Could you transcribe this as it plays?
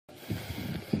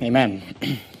Amen.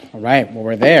 All right, well,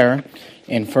 we're there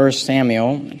in 1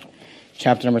 Samuel,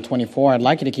 chapter number 24. I'd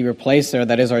like you to keep your place there.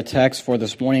 That is our text for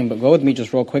this morning, but go with me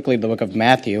just real quickly to the book of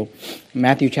Matthew,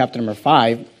 chapter number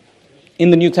 5.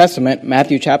 In the New Testament,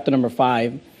 Matthew chapter number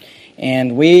 5,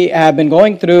 and we have been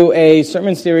going through a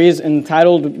sermon series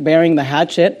entitled Bearing the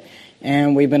Hatchet,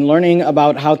 and we've been learning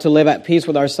about how to live at peace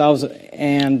with ourselves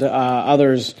and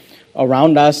others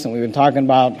around us, and we've been talking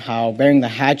about how bearing the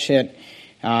hatchet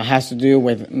has to do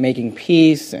with making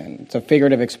peace, and it's a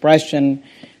figurative expression,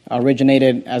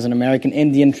 originated as an American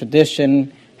Indian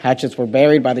tradition. Hatchets were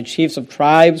buried by the chiefs of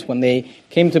tribes when they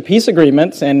came to peace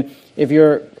agreements, and if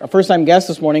you're a first-time guest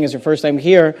this morning, is your first time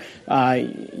here,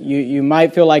 you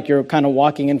might feel like you're kind of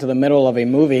walking into the middle of a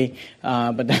movie,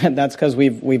 but that's because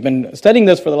we've been studying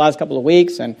this for the last couple of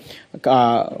weeks, and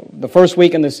the first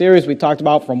week in the series we talked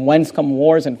about from whence come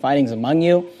wars and fightings among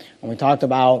you, and we talked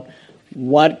about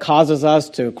what causes us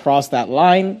to cross that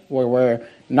line, where we're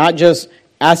not just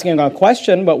asking a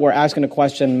question, but we're asking a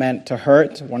question meant to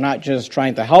hurt. We're not just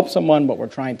trying to help someone, but we're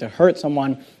trying to hurt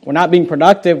someone. We're not being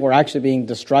productive, we're actually being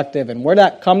destructive, and where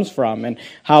that comes from, and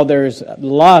how there's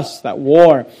lust, that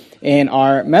war in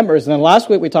our members. And then last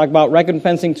week we talked about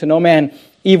recompensing to no man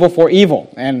evil for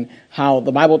evil, and how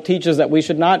the Bible teaches that we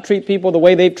should not treat people the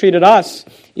way they've treated us,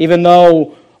 even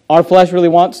though our flesh really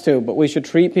wants to, but we should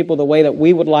treat people the way that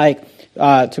we would like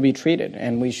to be treated,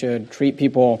 and we should treat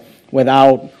people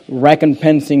without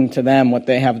recompensing to them what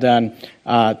they have done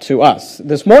to us.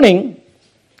 This morning,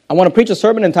 I want to preach a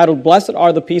sermon entitled, Blessed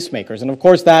Are the Peacemakers. And of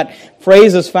course, that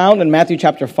phrase is found in Matthew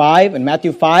chapter 5. In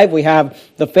Matthew 5, we have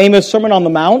the famous Sermon on the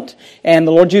Mount, and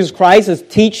the Lord Jesus Christ is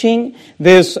teaching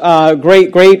this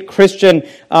great Christian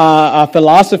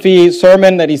philosophy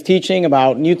sermon that he's teaching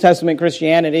about New Testament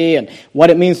Christianity and what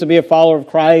it means to be a follower of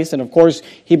Christ. And of course,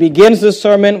 he begins this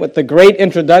sermon with the great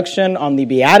introduction on the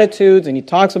Beatitudes, and he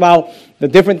talks about the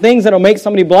different things that will make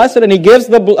somebody blessed, and he gives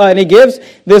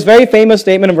this very famous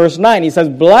statement in verse 9. He says,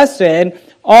 "Blessed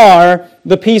are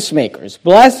the peacemakers."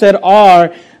 Blessed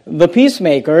are the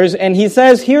peacemakers, and he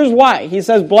says, here's why. He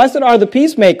says, "Blessed are the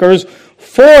peacemakers,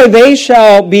 for they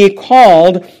shall be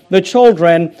called the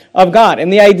children of God."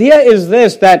 And the idea is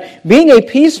this, that being a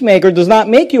peacemaker does not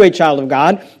make you a child of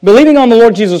God. Believing on the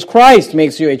Lord Jesus Christ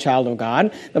makes you a child of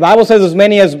God. The Bible says, as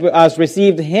many as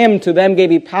received him, to them gave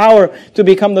he power to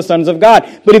become the sons of God.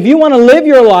 But if you want to live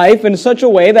your life in such a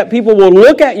way that people will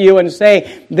look at you and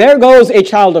say, there goes a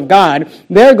child of God,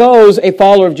 there goes a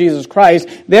follower of Jesus Christ,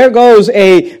 there goes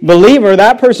a believer,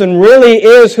 that person really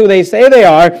is who they say they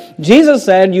are, Jesus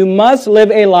said, you must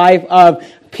live a life of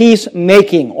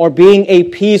peacemaking, or being a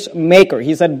peacemaker.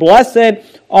 He said, "Blessed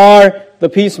are the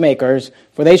peacemakers,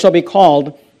 for they shall be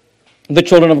called the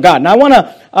children of God." Now, what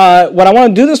I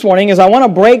want to do this morning is I want to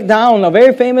break down a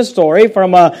very famous story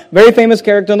from a very famous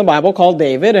character in the Bible called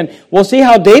David, and we'll see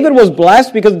how David was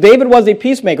blessed because David was a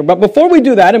peacemaker. But before we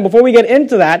do that, and before we get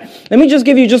into that, let me just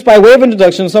give you, just by way of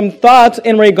introduction, some thoughts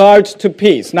in regards to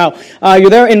peace. Now, you're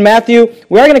there in Matthew.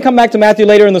 We are going to come back to Matthew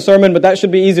later in the sermon, but that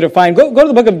should be easy to find. Go to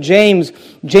the book of James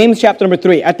chapter number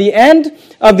 3. At the end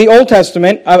of the Old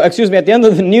Testament, at the end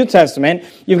of the New Testament,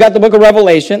 you've got the book of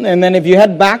Revelation, and then if you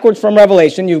head backwards from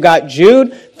Revelation, you've got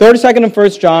Jude, 3rd, 2nd, and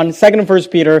 1st John, 2nd and 1st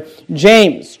Peter,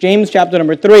 James chapter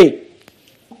number 3.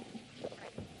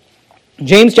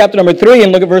 James chapter number 3,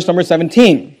 and look at verse number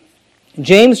 17.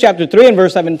 James chapter 3 and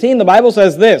verse 17, the Bible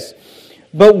says this,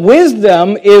 "But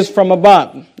wisdom is from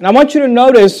above." And I want you to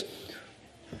notice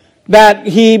that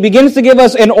he begins to give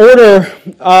us an order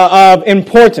of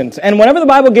importance. And whenever the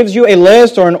Bible gives you a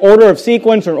list or an order of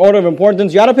sequence or an order of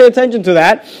importance, you ought to pay attention to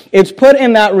that. It's put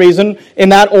in that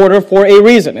order for a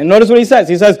reason. And notice what he says.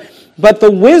 He says, "But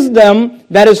the wisdom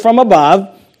that is from above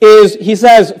is," he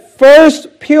says,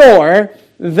 "first pure,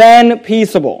 then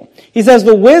peaceable." He says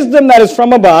the wisdom that is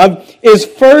from above is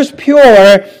first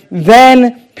pure,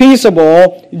 then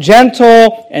peaceable,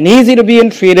 gentle, and easy to be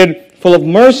entreated, full of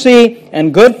mercy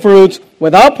and good fruits,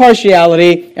 without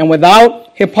partiality and without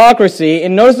hypocrisy.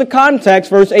 And notice the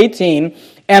context, verse 18,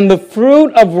 "And the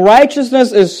fruit of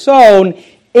righteousness is sown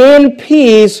in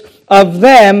peace of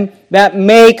them that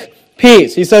make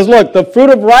peace." He says, look, the fruit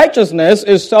of righteousness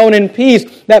is sown in peace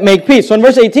that make peace. So in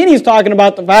verse 18, he's talking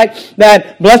about the fact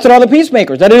that blessed are the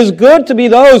peacemakers, that it is good to be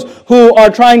those who are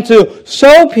trying to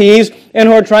sow peace and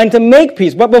who are trying to make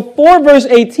peace. But before verse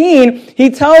 18,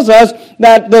 he tells us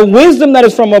that the wisdom that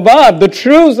is from above, the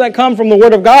truths that come from the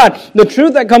Word of God, the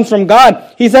truth that comes from God,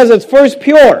 he says it's first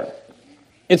pure,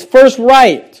 it's first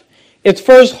right, it's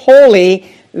first holy,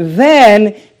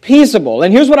 then peaceable.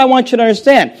 And here's what I want you to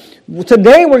understand.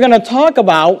 Today we're going to talk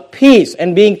about peace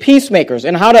and being peacemakers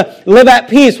and how to live at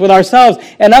peace with ourselves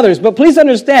and others. But please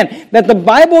understand that the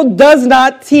Bible does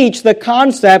not teach the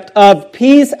concept of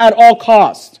peace at all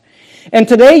costs. And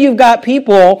today you've got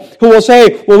people who will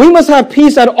say, well, we must have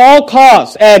peace at all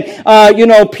costs. And,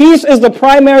 peace is the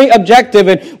primary objective.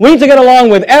 And we need to get along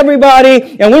with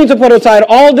everybody. And we need to put aside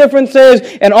all differences.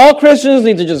 And all Christians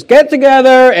need to just get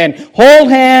together and hold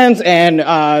hands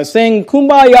and sing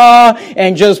Kumbaya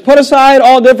and just put aside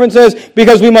all differences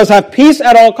because we must have peace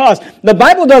at all costs. The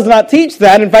Bible does not teach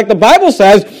that. In fact, the Bible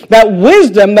says that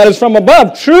wisdom that is from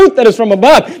above, truth that is from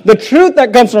above, the truth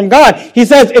that comes from God, he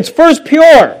says it's first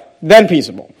pure, then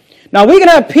peaceable. Now, we can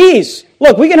have peace.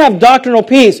 Look, we can have doctrinal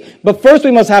peace, but first we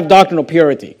must have doctrinal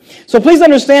purity. So please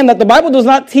understand that the Bible does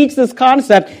not teach this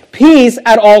concept, peace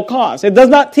at all costs. It does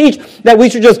not teach that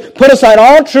we should just put aside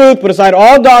all truth, put aside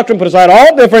all doctrine, put aside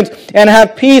all difference, and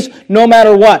have peace no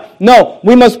matter what. No,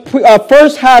 we must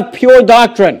first have pure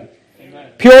doctrine,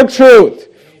 Amen. Pure truth.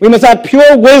 We must have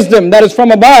pure wisdom that is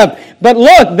from above. But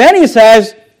look, then he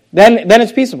says, then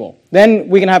it's peaceable. Then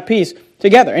we can have peace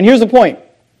together. And here's the point.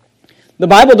 The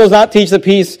Bible does not teach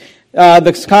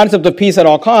the concept of peace at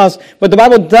all costs, but the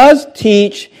Bible does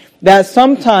teach that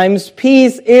sometimes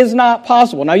peace is not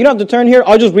possible. Now, you don't have to turn here.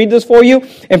 I'll just read this for you.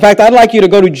 In fact, I'd like you to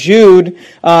go to Jude.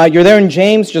 You're there in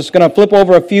James. Just going to flip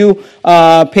over a few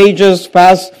pages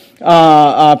past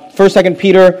 1st, 2nd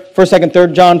Peter, 1st, 2nd,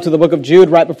 3rd John to the book of Jude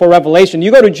right before Revelation.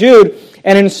 You go to Jude,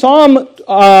 and in Psalm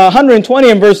 120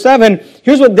 and verse 7,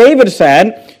 here's what David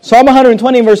said. Psalm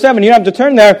 120 and verse 7, you don't have to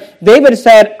turn there. David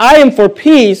said, I am for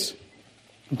peace,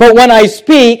 but when I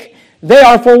speak, they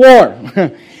are for war.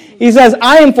 He says,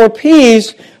 I am for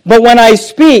peace, but when I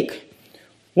speak,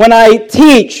 when I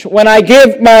teach, when I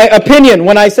give my opinion,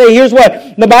 when I say, here's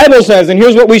what the Bible says, and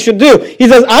here's what we should do. He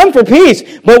says, I'm for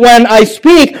peace, but when I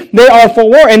speak, they are for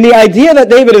war. And the idea that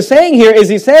David is saying here is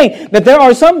he's saying that there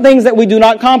are some things that we do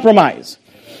not compromise.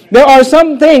 There are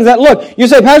some things that, look, you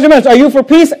say, Pastor Mendes, are you for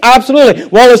peace? Absolutely.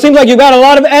 Well, it seems like you've got a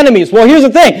lot of enemies. Well, here's the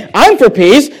thing. I'm for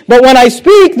peace, but when I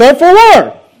speak, they're for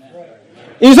war.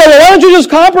 You say, well, why don't you just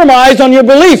compromise on your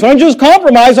beliefs? Why don't you just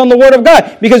compromise on the Word of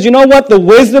God? Because you know what? The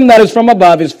wisdom that is from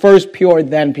above is first pure,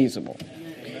 then peaceable.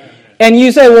 And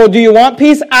you say, well, do you want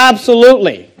peace?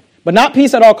 Absolutely. But not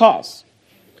peace at all costs.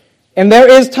 And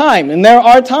there is time, and there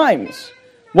are times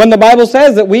when the Bible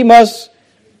says that we must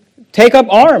take up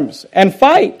arms and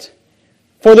fight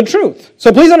for the truth.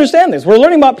 So please understand this. We're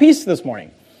learning about peace this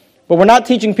morning, but we're not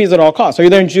teaching peace at all costs. Are you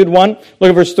there in Jude 1? Look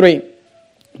at verse 3.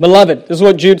 Beloved, this is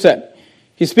what Jude said.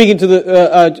 He's speaking to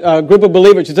the group of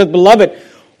believers. He says, Beloved,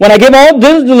 when I give all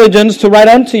diligence to write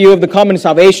unto you of the common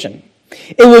salvation,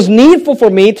 it was needful for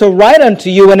me to write unto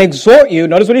you and exhort you,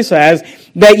 notice what he says,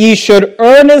 that ye should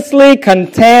earnestly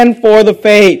contend for the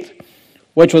faith,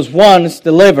 which was once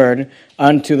delivered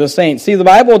unto the saints. See, the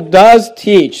Bible does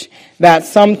teach that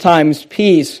sometimes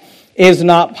peace is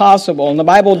not possible. And the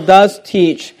Bible does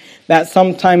teach that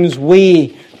sometimes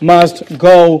we must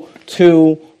go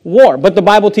to war. But the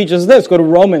Bible teaches this. Go to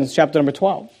Romans chapter number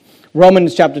 12.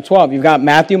 Romans chapter 12. You've got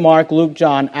Matthew, Mark, Luke,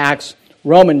 John, Acts,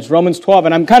 Romans 12.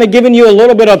 And I'm kind of giving you a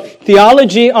little bit of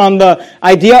theology on the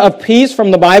idea of peace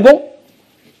from the Bible.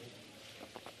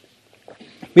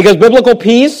 Because biblical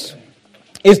peace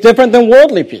is different than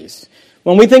worldly peace.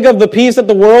 When we think of the peace that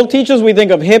the world teaches, we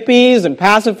think of hippies and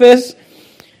pacifists.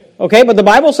 Okay, but the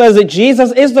Bible says that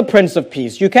Jesus is the Prince of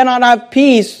Peace. You cannot have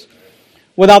peace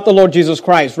without the Lord Jesus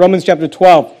Christ. Romans chapter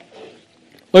 12.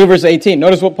 Look at verse 18.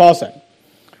 Notice what Paul said.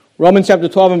 Romans chapter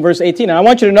 12 and verse 18. And I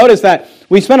want you to notice that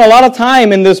we spent a lot of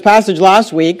time in this passage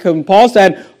last week. And Paul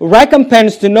said,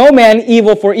 recompense to no man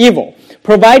evil for evil.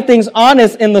 Provide things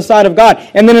honest in the sight of God.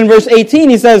 And then in verse 18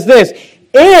 he says this,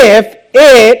 if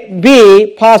it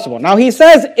be possible. Now he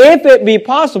says if it be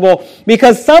possible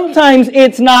because sometimes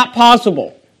it's not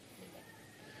possible.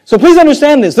 So please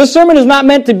understand this. This sermon is not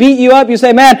meant to beat you up. You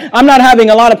say, man, I'm not having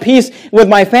a lot of peace with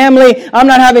my family. I'm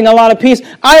not having a lot of peace.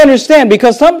 I understand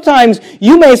because sometimes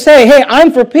you may say, hey,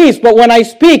 I'm for peace, but when I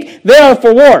speak, they are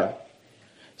for war.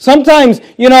 Sometimes,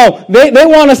 they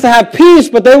want us to have peace,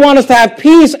 but they want us to have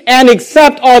peace and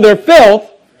accept all their filth.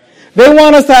 They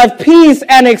want us to have peace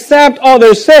and accept all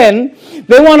their sin.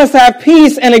 They want us to have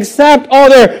peace and accept all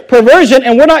their perversion,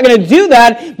 and we're not going to do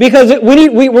that because we're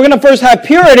going to first have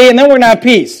purity, and then we're going to have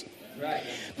peace. Right.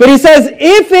 But he says,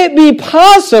 if it be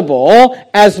possible,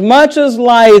 as much as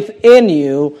lieth in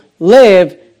you,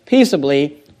 live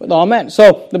peaceably with all men.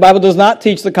 So the Bible does not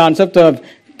teach the concept of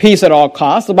peace at all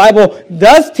costs. The Bible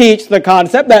does teach the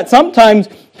concept that sometimes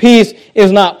peace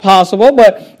is not possible,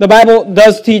 but the Bible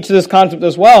does teach this concept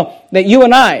as well, that you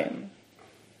and I,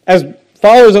 as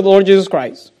followers of the Lord Jesus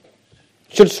Christ,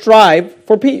 should strive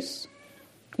for peace.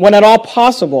 When at all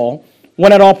possible,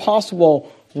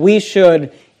 we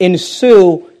should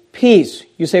ensue peace.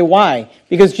 You say, why?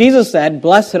 Because Jesus said,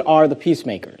 blessed are the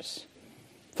peacemakers,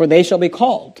 for they shall be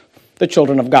called the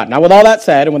children of God. Now, with all that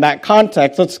said, and with that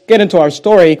context, let's get into our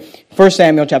story, 1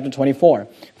 Samuel chapter 24.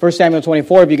 1 Samuel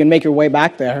 24, if you can make your way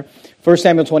back there. 1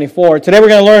 Samuel 24. Today we're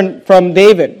going to learn from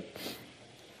David,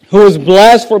 who is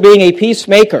blessed for being a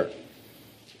peacemaker.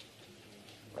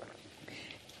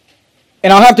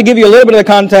 And I'll have to give you a little bit of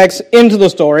the context into the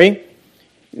story.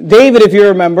 David, if you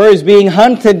remember, is being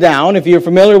hunted down. If you're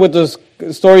familiar with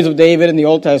the stories of David in the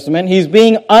Old Testament, he's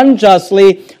being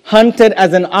unjustly hunted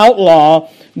as an outlaw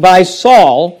by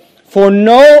Saul for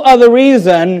no other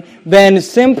reason than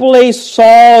simply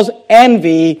Saul's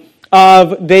envy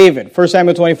of David. 1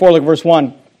 Samuel 24, look at verse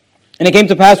 1. And it came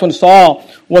to pass when Saul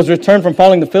was returned from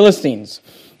following the Philistines,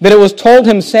 that it was told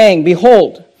him, saying,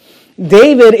 behold,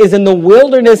 David is in the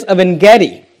wilderness of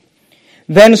En-gedi.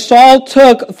 Then Saul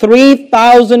took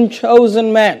 3,000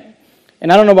 chosen men.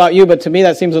 And I don't know about you, but to me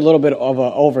that seems a little bit of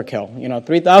an overkill.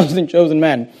 3,000 chosen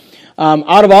men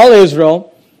out of all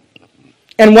Israel,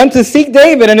 and went to seek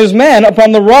David and his men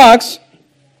upon the rocks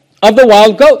of the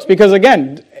wild goats. Because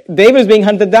again, David is being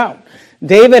hunted down.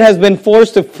 David has been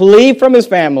forced to flee from his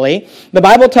family. The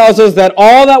Bible tells us that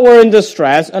all that were in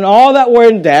distress and all that were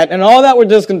in debt and all that were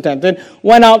discontented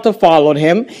went out to follow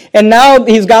him. And now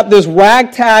he's got this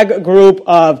ragtag group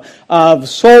of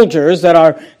soldiers that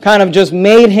are kind of just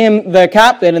made him the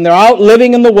captain. And they're out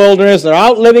living in the wilderness. They're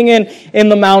out living in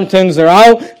the mountains. They're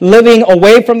out living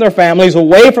away from their families,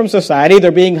 away from society.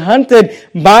 They're being hunted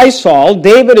by Saul.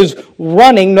 David is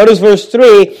running. Notice verse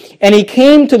 3. And he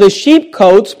came to the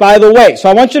sheepcotes by the way. So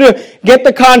I want you to get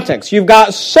the context. You've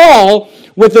got Saul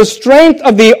with the strength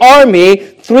of the army,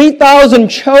 3,000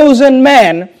 chosen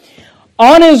men,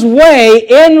 on his way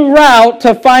en route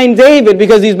to find David,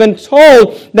 because he's been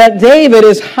told that David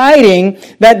is hiding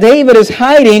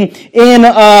in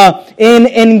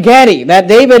En-gedi, that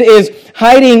David is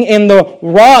hiding in the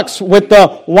rocks with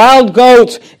the wild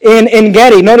goats in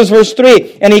En-gedi. Notice verse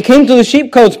 3. And he came to the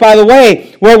sheepcotes by the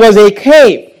way, where was a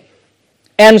cave.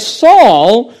 And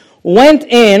Saul went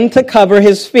in to cover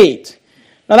his feet.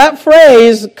 Now that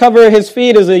phrase, cover his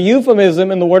feet, is a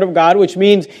euphemism in the Word of God, which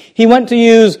means he went to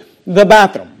use the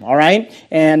bathroom, all right?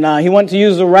 And he went to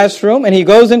use the restroom, and he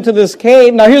goes into this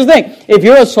cave. Now here's the thing. If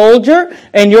you're a soldier,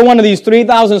 and you're one of these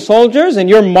 3,000 soldiers, and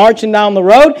you're marching down the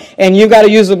road, and you've got to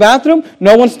use the bathroom,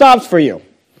 no one stops for you.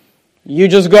 You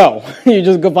just go. You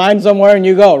just go find somewhere and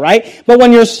you go, right? But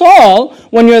when you're Saul,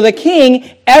 when you're the king,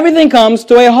 everything comes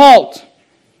to a halt.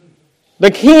 The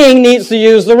king needs to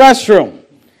use the restroom.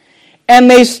 And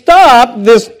they stop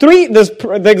this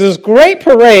great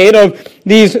parade of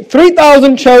these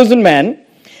 3,000 chosen men.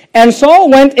 And Saul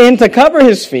went in to cover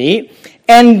his feet.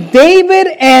 And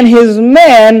David and his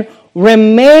men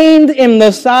remained in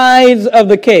the sides of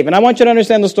the cave. And I want you to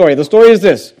understand the story. The story is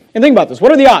this. And think about this.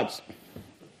 What are the odds?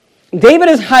 David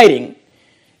is hiding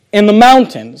in the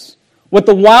mountains with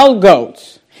the wild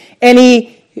goats. And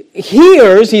he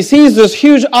sees this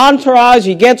huge entourage,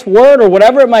 he gets word or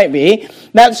whatever it might be,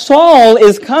 that Saul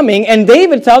is coming, and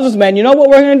David tells his men, you know what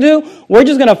we're going to do? We're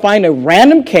just going to find a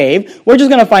random cave. We're just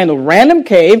going to find a random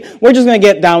cave. We're just going to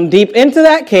get down deep into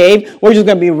that cave. We're just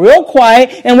going to be real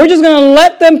quiet, and we're just going to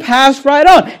let them pass right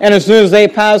on. And as soon as they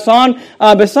pass on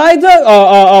besides us,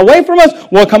 away from us,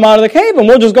 we'll come out of the cave, and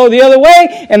we'll just go the other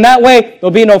way, and that way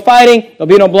there'll be no fighting, there'll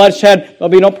be no bloodshed, there'll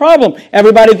be no problem.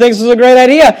 Everybody thinks this is a great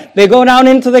idea. They go down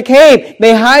into the cave.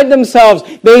 They hide themselves.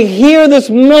 They hear this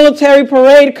military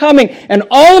parade coming, and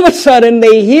all of a sudden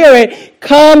they hear it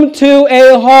come to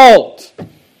a halt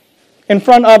in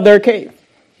front of their cave.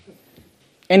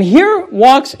 And here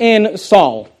walks in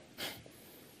Saul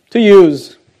to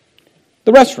use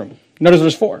the restroom. Notice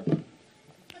verse 4.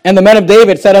 And the men of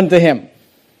David said unto him,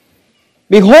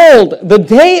 behold, the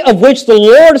day of which the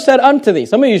Lord said unto thee.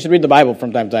 Some of you should read the Bible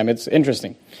from time to time. It's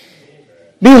interesting.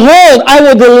 Behold, I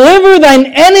will deliver thine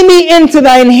enemy into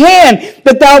thine hand,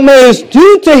 that thou mayest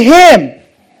do to him.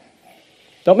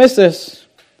 Don't miss this.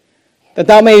 That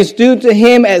thou mayest do to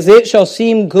him as it shall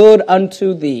seem good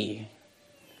unto thee.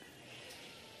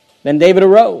 Then David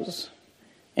arose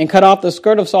and cut off the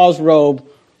skirt of Saul's robe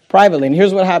privately. And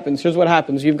here's what happens. Here's what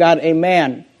happens. You've got a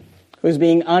man who's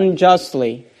being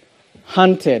unjustly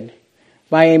hunted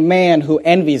by a man who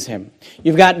envies him.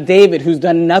 You've got David, who's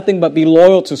done nothing but be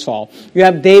loyal to Saul. You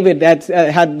have David that's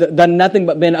had done nothing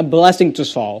but been a blessing to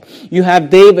Saul. You have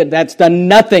David that's done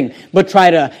nothing but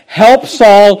try to help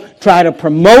Saul, try to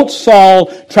promote Saul,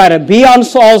 try to be on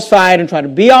Saul's side and try to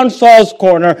be on Saul's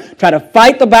corner, try to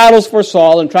fight the battles for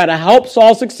Saul and try to help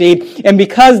Saul succeed. And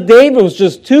because David was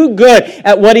just too good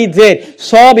at what he did,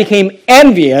 Saul became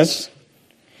envious.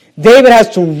 David has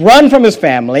to run from his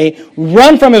family,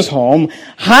 run from his home,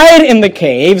 hide in the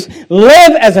caves,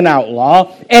 live as an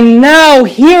outlaw, and now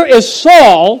here is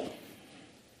Saul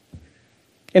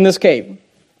in this cave.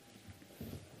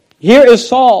 Here is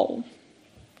Saul,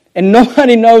 and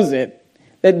nobody knows it,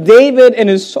 that David and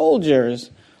his soldiers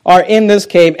are in this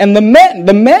cave, and the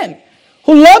men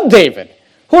who love David,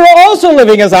 who are also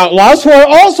living as outlaws, who are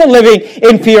also living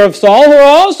in fear of Saul, who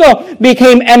also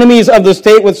became enemies of the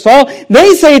state with Saul,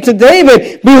 they say to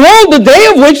David, "Behold, the day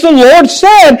of which the Lord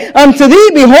said unto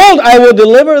thee, Behold, I will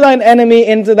deliver thine enemy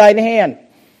into thine hand."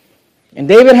 And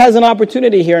David has an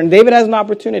opportunity here, and David has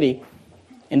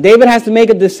to make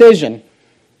a decision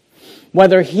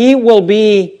whether he will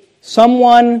be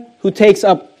someone who takes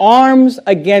up arms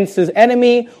against his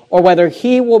enemy, or whether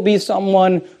he will be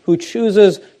someone who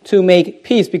chooses to make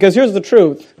peace. Because here's the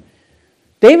truth.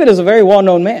 David is a very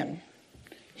well-known man.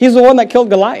 He's the one that killed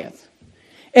Goliath.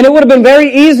 And it would have been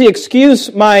very easy,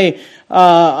 excuse my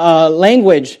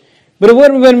language, but it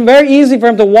would have been very easy for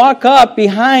him to walk up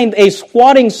behind a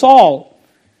squatting Saul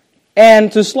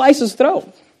and to slice his throat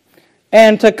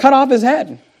and to cut off his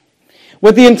head.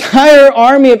 With the entire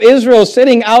army of Israel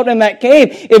sitting out in that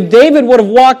cave, if David would have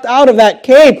walked out of that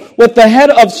cave with the head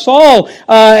of Saul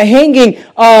hanging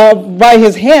by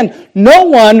his hand, no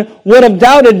one would have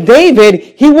doubted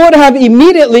David. He would have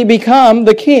immediately become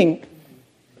the king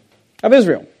of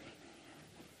Israel.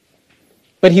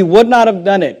 But he would not have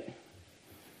done it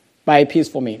by a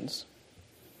peaceful means.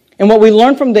 And what we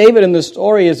learn from David in this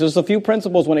story is there's a few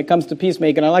principles when it comes to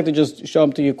peacemaking. I'd like to just show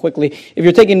them to you quickly. If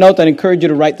you're taking notes, I'd encourage you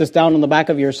to write this down on the back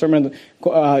of your sermon,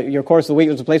 your course of the week.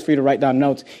 There's a place for you to write down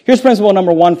notes. Here's principle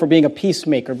number 1 for being a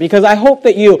peacemaker. Because I hope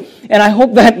that you, and I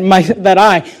hope that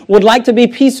I would like to be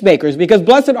peacemakers. Because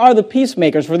blessed are the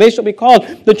peacemakers, for they shall be called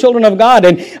the children of God.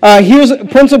 And here's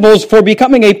principles for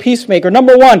becoming a peacemaker.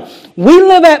 Number 1, we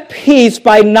live at peace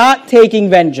by not taking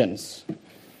vengeance.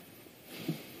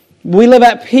 We live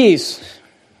at peace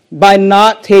by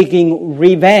not taking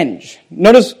revenge.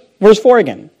 Notice verse 4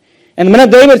 again. And the men of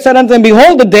David said unto him,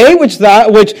 Behold, the day which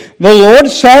the Lord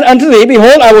said unto thee,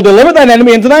 Behold, I will deliver thine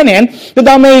enemy into thine hand, that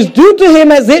thou mayest do to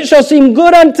him as it shall seem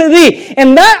good unto thee.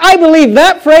 And that, I believe,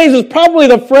 that phrase is probably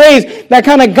the phrase that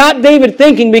kind of got David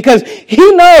thinking, because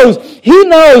he knows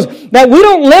that we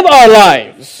don't live our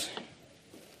lives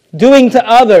doing to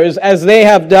others as they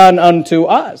have done unto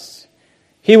us.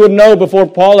 He would know before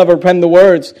Paul ever penned the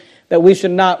words that we should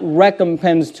not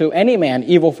recompense to any man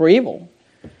evil for evil.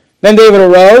 Then David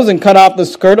arose and cut off the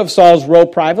skirt of Saul's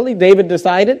robe privately. David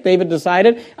decided,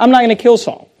 I'm not going to kill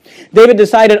Saul. David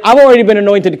decided, I've already been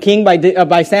anointed king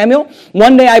by Samuel.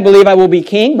 One day I believe I will be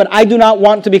king, but I do not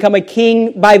want to become a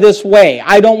king by this way.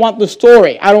 I don't want the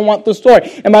story.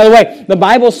 And by the way, the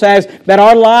Bible says that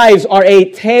our lives are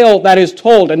a tale that is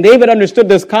told. And David understood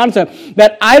this concept,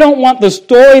 that I don't want the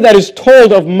story that is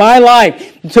told of my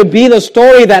life to be the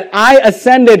story that I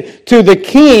ascended to the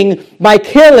king by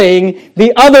killing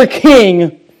the other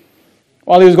king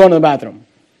while he was going to the bathroom.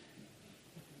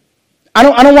 I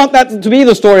don't want that to be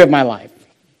the story of my life.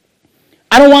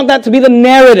 I don't want that to be the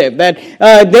narrative that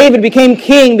David became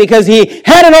king because he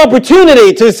had an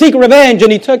opportunity to seek revenge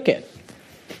and he took it.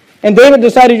 And David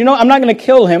decided, I'm not going to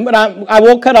kill him, but I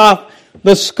will cut off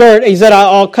the skirt. He said,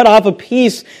 I'll cut off a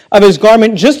piece of his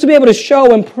garment just to be able to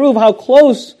show and prove how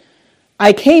close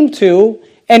I came to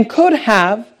and could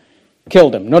have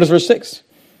killed him. Notice verse 6.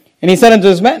 And he said unto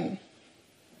his men,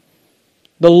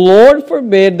 The Lord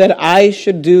forbid that I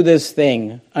should do this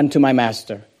thing unto my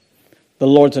master, the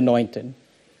Lord's anointed.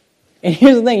 And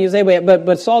here's the thing, you say,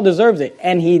 but Saul deserves it.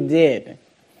 And he did.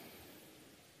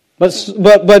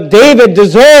 But David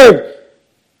deserved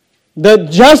the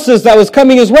justice that was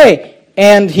coming his way.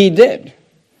 And he did.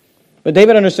 But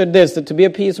David understood this, that to be a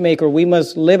peacemaker, we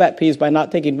must live at peace by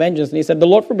not taking vengeance. And he said, The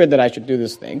Lord forbid that I should do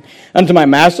this thing unto my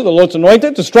master, the Lord's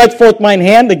anointed, to stretch forth mine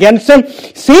hand against him,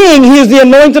 seeing he is the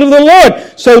anointed of the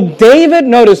Lord. So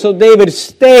David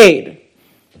stayed.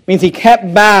 Means he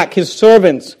kept back his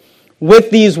servants with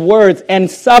these words and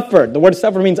suffered. The word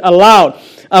suffer means allowed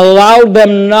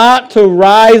them not to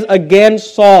rise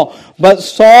against Saul. But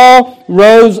Saul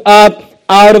rose up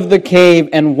out of the cave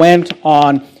and went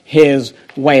on his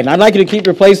way. And I'd like you to keep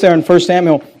your place there in 1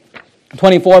 Samuel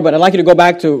 24, but I'd like you to go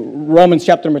back to Romans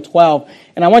chapter number 12.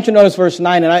 And I want you to notice verse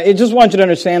 9, and I just want you to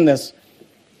understand this.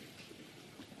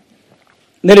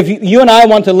 That if you and I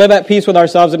want to live at peace with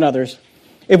ourselves and others,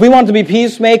 if we want to be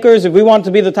peacemakers, if we want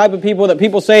to be the type of people that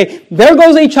people say, there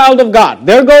goes a child of God,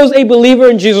 there goes a believer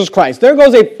in Jesus Christ, there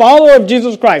goes a follower of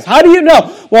Jesus Christ. How do you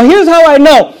know? Well, here's how I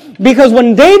know. Because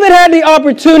when David had the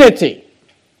opportunity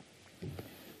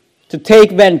to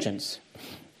take vengeance,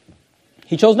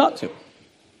 he chose not to.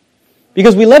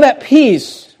 Because we live at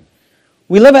peace.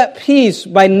 We live at peace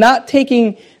by not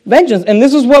taking vengeance. And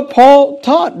this is what Paul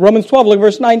taught. Romans 12, look at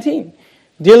verse 19.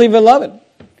 Dearly beloved,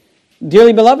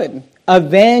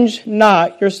 avenge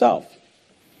not yourself.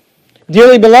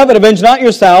 Dearly beloved, avenge not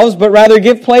yourselves, but rather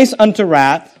give place unto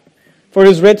wrath. For it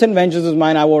is written, vengeance is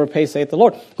mine, I will repay, saith the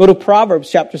Lord. Go to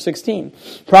Proverbs chapter 16.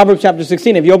 Proverbs chapter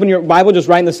 16. If you open your Bible just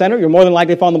right in the center, you're more than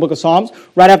likely to find the book of Psalms.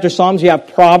 Right after Psalms, you have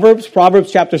Proverbs. Proverbs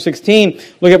chapter 16.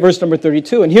 Look at verse number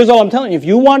 32. And here's all I'm telling you. If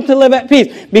you want to live at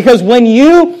peace, because when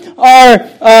you are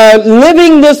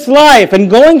living this life and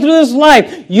going through this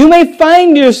life, you may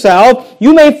find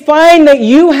that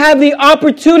you have the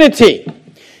opportunity.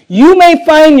 You may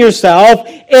find yourself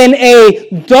in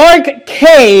a dark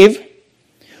cave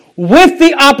with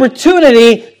the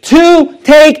opportunity to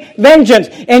take vengeance.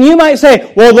 And you might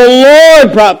say, well, the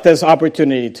Lord brought this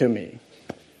opportunity to me.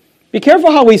 Be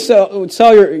careful how we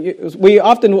we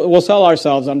often will sell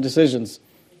ourselves on decisions.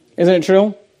 Isn't it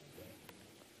true?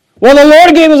 Well, the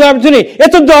Lord gave us opportunity.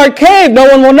 It's a dark cave. No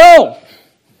one will know.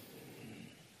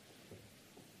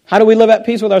 How do we live at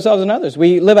peace with ourselves and others?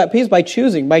 We live at peace by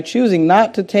choosing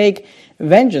not to take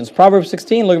vengeance. Proverbs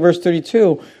 16, look at verse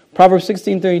 32. Proverbs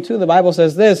 16:32, the Bible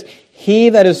says this, he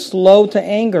that is slow to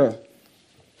anger,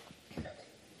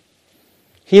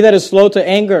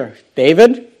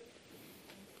 David,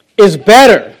 is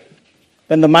better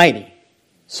than the mighty,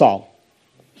 Saul.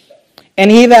 And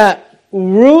he that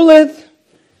ruleth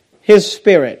his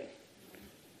spirit,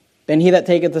 than he that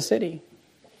taketh the city.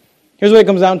 Here's what it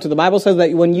comes down to. The Bible says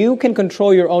that when you can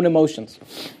control your own emotions,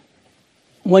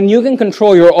 when you can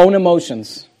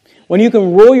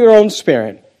rule your own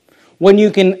spirit, when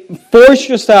you can force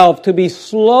yourself to be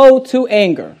slow to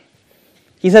anger,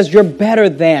 he says, you're better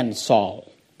than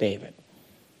Saul, David.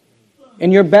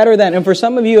 And you're better than. And for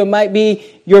some of you, it might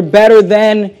be you're better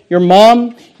than your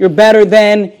mom. You're better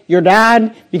than your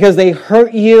dad because they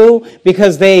hurt you,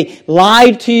 because they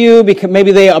lied to you, because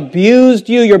maybe they abused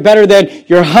you. You're better than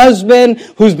your husband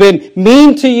who's been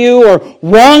mean to you or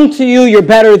wrong to you. You're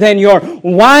better than your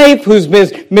wife who's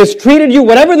mistreated you.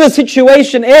 Whatever the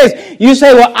situation is, you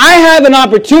say, well, I have an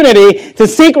opportunity to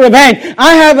seek revenge.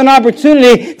 I have an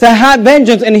opportunity to have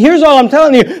vengeance. And here's all I'm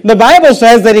telling you. The Bible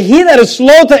says that he that is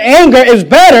slow to anger is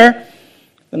better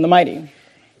than the mighty.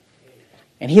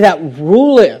 And he that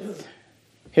ruleth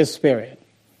his spirit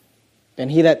than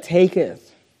he that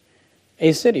taketh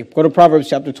a city. Go to Proverbs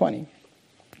chapter 20.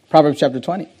 Proverbs chapter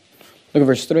 20. Look at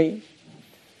verse 3.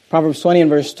 Proverbs 20 and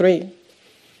verse 3.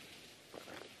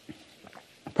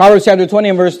 Proverbs chapter 20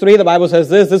 and verse 3, the Bible says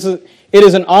this. It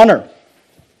is an honor.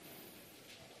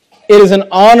 It is an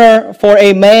honor for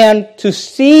a man to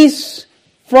cease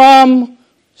from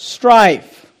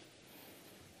strife.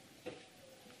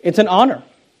 It's an honor.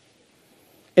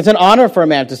 It's an honor for a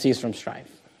man to cease from strife.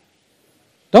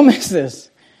 Don't miss this.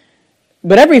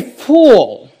 But every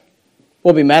fool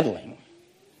will be meddling.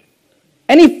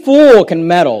 Any fool can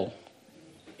meddle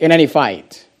in any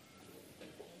fight.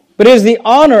 But it is the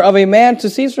honor of a man to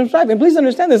cease from strife. And please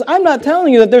understand this. I'm not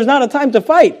telling you that there's not a time to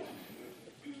fight.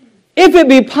 If it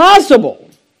be possible,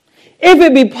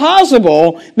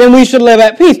 then we should live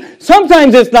at peace.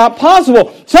 Sometimes it's not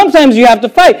possible. Sometimes you have to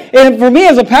fight. And for me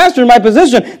as a pastor in my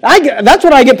position, that's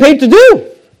what I get paid to do.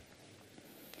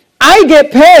 I get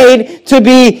paid to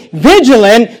be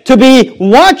vigilant, to be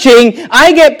watching.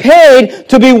 I get paid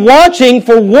to be watching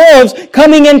for wolves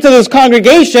coming into this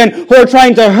congregation who are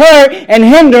trying to hurt and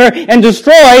hinder and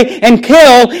destroy and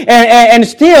kill and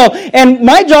steal. And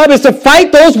my job is to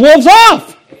fight those wolves off.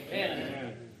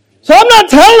 So I'm not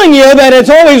telling you that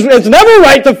it's never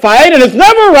right to fight and it's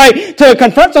never right to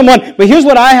confront someone. But here's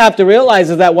what I have to realize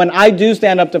is that when I do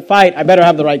stand up to fight, I better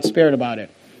have the right spirit about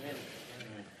it.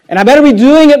 And I better be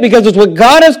doing it because it's what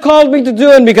God has called me to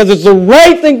do and because it's the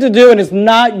right thing to do and it's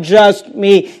not just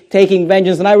me taking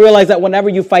vengeance. And I realize that whenever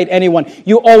you fight anyone,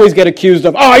 you always get accused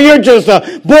of, oh, you're just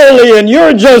a bully and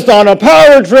you're just on a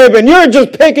power trip and you're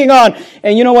just picking on.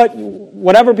 And you know what?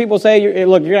 Whatever people say,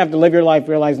 look, you're going to have to live your life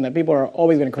realizing that people are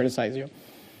always going to criticize you,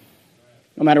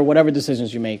 no matter whatever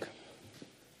decisions you make.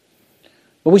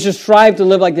 But we should strive to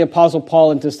live like the Apostle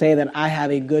Paul and to say that I have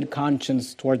a good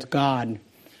conscience towards God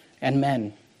and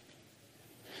men.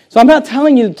 So I'm not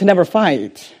telling you to never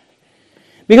fight.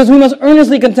 Because we must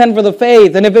earnestly contend for the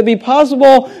faith. And if it be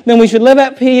possible, then we should live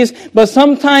at peace. But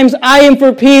sometimes I am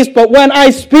for peace, but when I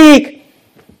speak,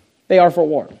 they are for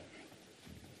war.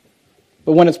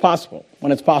 But when it's possible,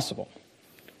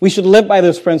 we should live by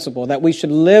this principle, that we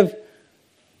should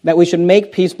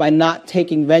make peace by not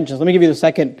taking vengeance. Let me give you the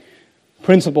second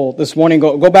principle this morning.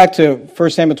 Go back to 1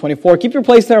 Samuel 24. Keep your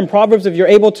place there in Proverbs if you're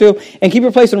able to, and keep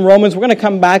your place in Romans. We're going to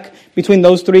come back between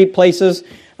those three places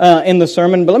in the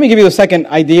sermon. But let me give you the second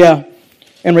idea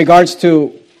in regards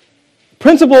to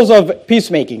principles of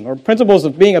peacemaking, or principles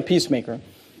of being a peacemaker.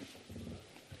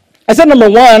 I said, number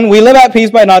one, we live at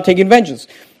peace by not taking vengeance.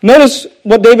 Notice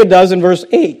what David does in verse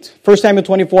 8. 1 Samuel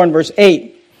 24 and verse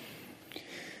 8.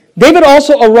 David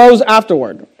also arose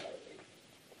afterward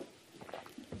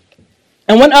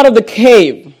and went out of the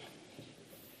cave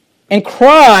and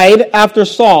cried after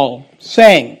Saul,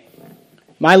 saying,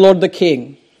 my lord the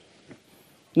king.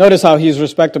 Notice how he's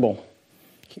respectable.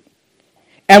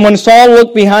 And when Saul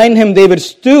looked behind him, David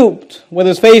stooped with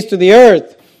his face to the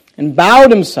earth and bowed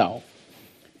himself.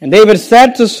 And David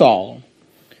said to Saul,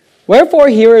 wherefore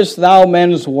hearest thou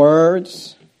men's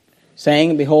words,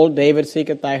 saying, behold, David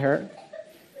seeketh thy hurt?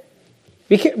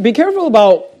 Be careful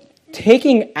about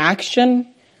taking action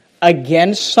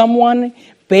against someone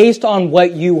based on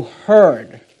what you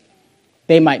heard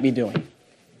they might be doing.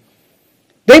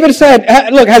 David said,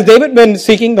 look, has David been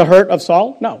seeking the hurt of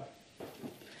Saul? No.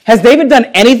 Has David done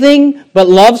anything but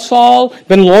love Saul,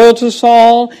 been loyal to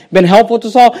Saul, been helpful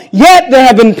to Saul? Yet there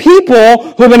have been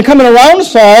people who have been coming around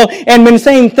Saul and been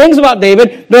saying things about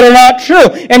David that are not true.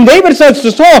 And David says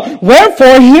to Saul,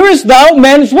 wherefore hearest thou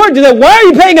men's words? He said, why are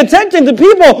you paying attention to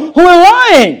people who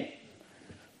are lying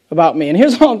about me? And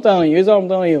here's what I'm telling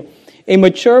you. A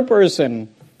mature person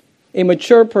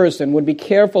would be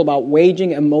careful about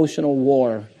waging emotional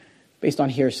war based on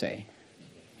hearsay.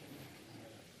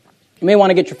 You may want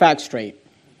to get your facts straight.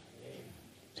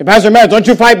 Say, Pastor Matt, don't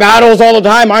you fight battles all the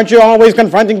time? Aren't you always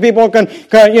confronting people, and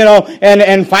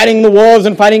fighting the wolves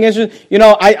and fighting issues?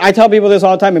 I tell people this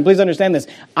all the time, and please understand this.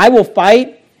 I will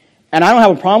fight, and I don't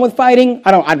have a problem with fighting.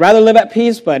 I'd rather live at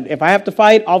peace, but if I have to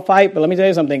fight, I'll fight. But let me tell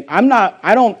you something.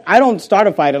 I don't start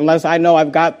a fight unless I know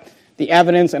I've got the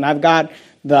evidence and I've got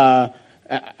I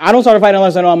don't start a fight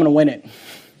unless I know I'm going to win it.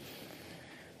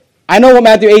 I know what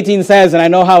Matthew 18 says, and I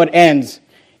know how it ends.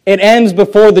 It ends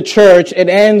before the church. It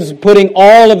ends putting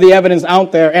all of the evidence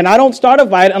out there. And I don't start a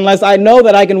fight unless I know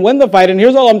that I can win the fight. And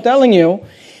here's all I'm telling you.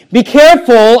 Be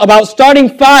careful about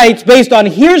starting fights based on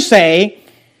hearsay,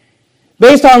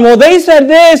 based on, well, they said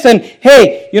this, and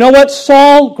hey, you know what,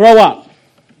 Saul, grow up.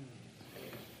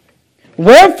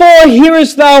 Wherefore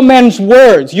hearest thou men's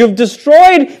words? You've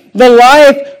destroyed the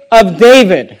life of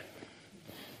David.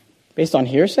 Based on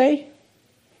hearsay?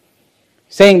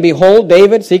 Saying, behold,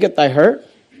 David seeketh thy hurt?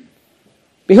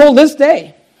 Behold, this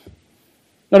day.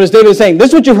 Notice David is saying, this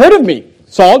is what you've heard of me,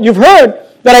 Saul. You've heard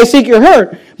that I seek your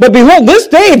hurt. But behold, this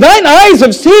day thine eyes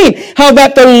have seen how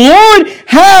that the Lord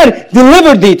had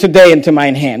delivered thee today into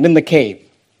mine hand in the cave.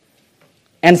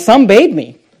 And some bade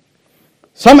me.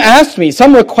 Some asked me.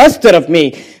 Some requested of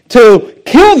me to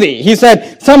kill thee. He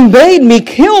said, some bade me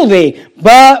kill thee,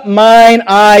 but mine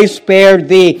eye spared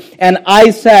thee. And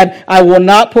I said, I will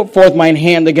not put forth mine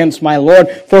hand against my Lord,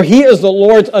 for he is the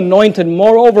Lord's anointed.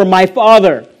 Moreover, my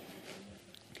father,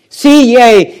 see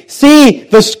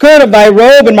the skirt of thy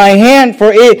robe in my hand,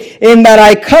 for in that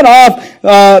I cut off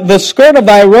the skirt of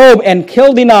thy robe and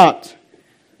killed thee not.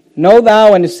 Know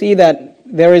thou and see that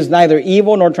there is neither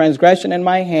evil nor transgression in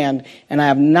my hand, and I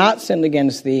have not sinned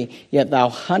against thee, yet thou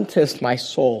huntest my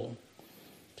soul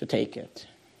to take it.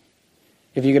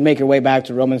 If you could make your way back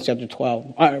to Romans chapter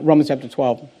 12. I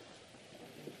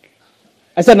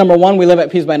said, number one, we live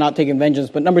at peace by not taking vengeance.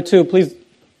 But number two, please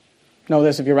know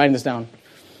this if you're writing this down.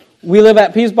 We live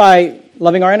at peace by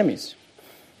loving our enemies.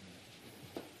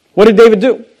 What did David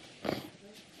do?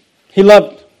 He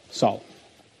loved Saul.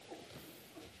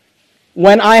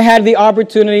 When I had the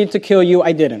opportunity to kill you,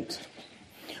 I didn't.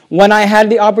 When I had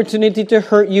the opportunity to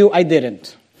hurt you, I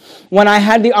didn't. When I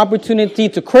had the opportunity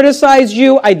to criticize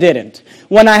you, I didn't.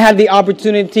 When I had the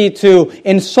opportunity to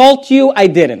insult you, I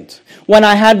didn't. When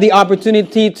I had the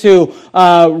opportunity to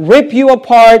rip you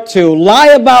apart, to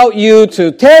lie about you,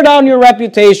 to tear down your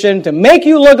reputation, to make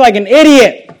you look like an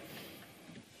idiot,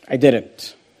 I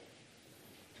didn't.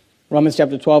 Romans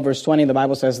chapter 12, verse 20, the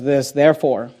Bible says this,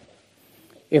 therefore,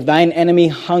 if thine enemy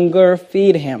hunger,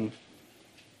 feed him.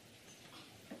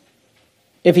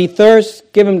 If he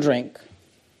thirst, give him drink.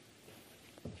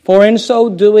 For in so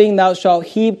doing thou shalt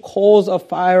heap coals of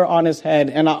fire on his head.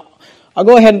 And I'll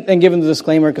go ahead and give them the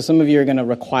disclaimer because some of you are going to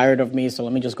require it of me, so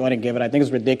let me just go ahead and give it. I think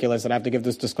it's ridiculous that I have to give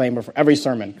this disclaimer for every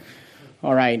sermon.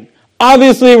 All right.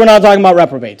 Obviously, we're not talking about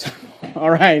reprobates. All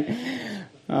right.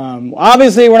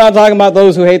 Obviously, we're not talking about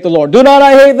those who hate the Lord. Do not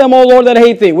I hate them, O Lord, that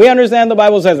hate thee. We understand the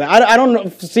Bible says that. I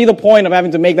don't see the point of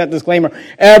having to make that disclaimer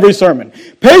every sermon.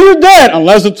 Pay your debt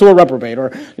unless it's to a reprobate.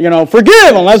 Or,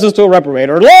 forgive unless it's to a reprobate.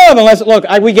 Or love unless... Look,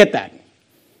 we get that.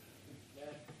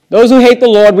 Those who hate the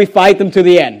Lord, we fight them to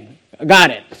the end.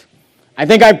 Got it. I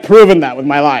think I've proven that with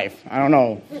my life. I don't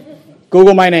know.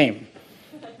 Google my name.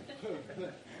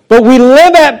 But we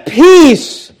live at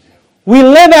peace. We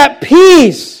live at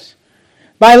peace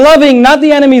by loving not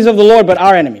the enemies of the Lord, but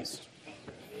our enemies.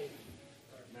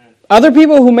 Other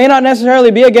people who may not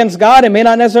necessarily be against God and may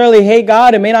not necessarily hate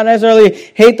God and may not necessarily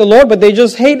hate the Lord, but they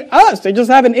just hate us. They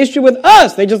just have an issue with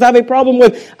us. They just have a problem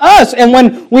with us. And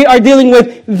when we are dealing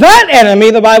with that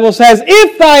enemy, the Bible says,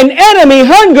 if thine enemy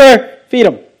hunger, feed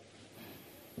him.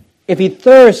 If he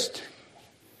thirst,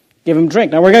 give him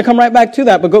drink. Now we're going to come right back to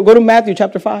that, but go to Matthew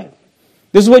chapter 5.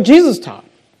 This is what Jesus taught.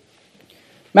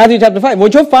 Matthew chapter 5.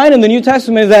 What you'll find in the New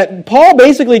Testament is that Paul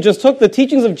basically just took the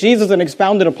teachings of Jesus and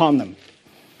expounded upon them.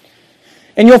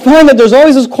 And you'll find that there's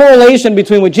always this correlation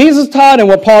between what Jesus taught and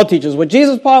what Paul teaches. What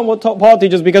Jesus taught and what Paul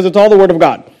teaches, because it's all the Word of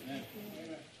God.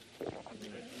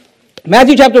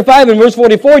 Matthew chapter 5 and verse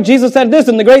 44, Jesus said this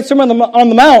in the Great Sermon on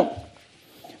the Mount.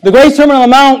 The Great Sermon on the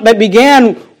Mount that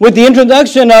began with the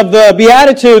introduction of the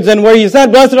Beatitudes and where he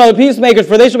said, blessed are the peacemakers,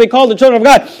 for they shall be called the children of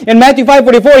God. In Matthew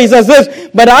 5:44, he says this,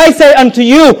 but I say unto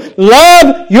you,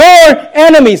 love your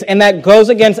enemies. And that goes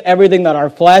against everything that our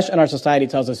flesh and our society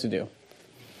tells us to do.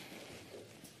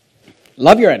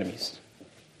 Love your enemies.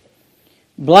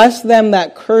 Bless them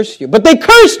that curse you. But they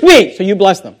cursed me, so you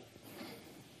bless them.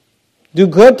 Do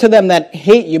good to them that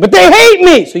hate you. But they hate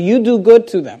me, so you do good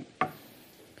to them.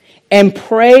 And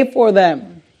pray for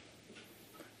them,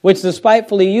 which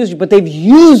despitefully use you. But they've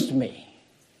used me.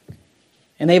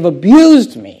 And they've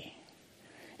abused me.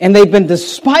 And they've been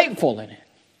despiteful in it.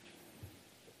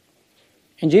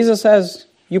 And Jesus says,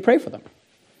 you pray for them,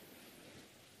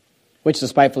 which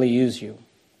despitefully use you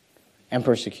and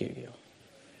persecute you.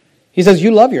 He says,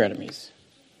 you love your enemies.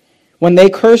 When they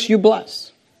curse, you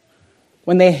bless.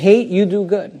 When they hate, you do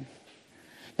good.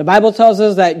 The Bible tells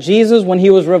us that Jesus, when he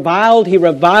reviled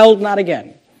not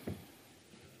again.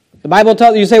 The Bible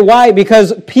tells you, say, why?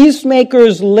 Because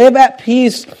peacemakers live at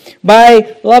peace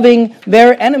by loving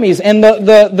their enemies. And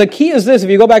the key is this, if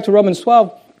you go back to Romans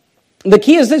 12, the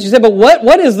key is this. You say, but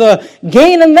what is the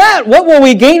gain in that? What will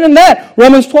we gain in that?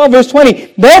 Romans 12, verse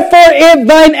 20. Therefore, if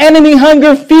thine enemy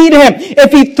hunger, feed him.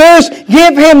 If he thirst,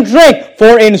 give him drink.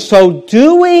 For in so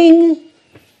doing,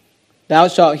 thou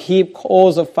shalt heap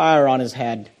coals of fire on his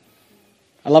head.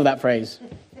 I love that phrase.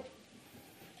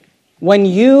 When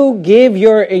you give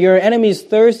your enemies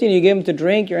thirsty and you give them to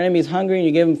drink, your enemies hungry and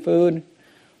you give them food,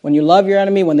 when you love your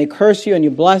enemy, when they curse you and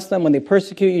you bless them, when they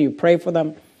persecute you, you pray for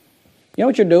them, you know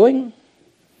what you're doing?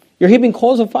 You're heaping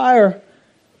coals of fire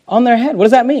on their head. What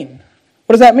does that mean?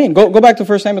 What does that mean? Go back to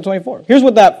 1 Samuel 24. Here's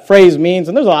what that phrase means,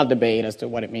 and there's a lot of debate as to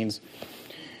what it means.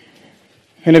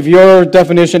 And if your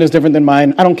definition is different than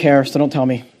mine, I don't care, so don't tell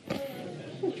me.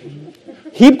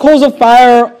 Heap coals of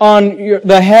fire on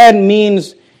the head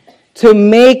means to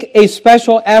make a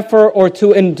special effort or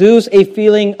to induce a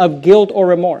feeling of guilt or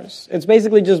remorse. It's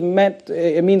basically just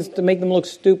it means to make them look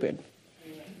stupid.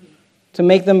 To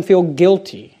make them feel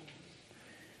guilty.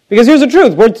 Because here's the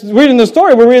truth. We're reading the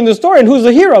story, and who's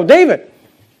the hero? David.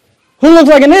 Who looks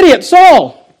like an idiot?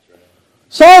 Saul.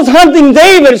 Saul's hunting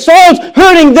David. Saul's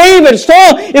hurting David.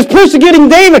 Saul is persecuting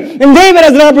David. And David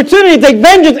has an opportunity to take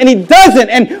vengeance, and he doesn't.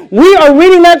 And we are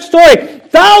reading that story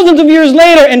thousands of years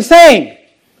later and saying,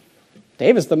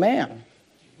 David's the man.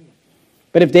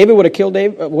 But if David would have killed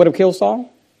Saul,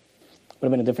 it would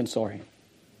have been a different story.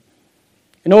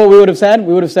 You know what we would have said?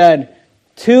 We would have said,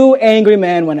 two angry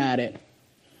men went at it.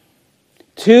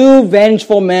 Two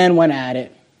vengeful men went at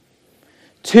it.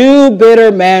 Two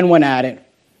bitter men went at it.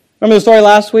 Remember the story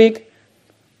last week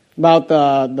about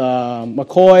the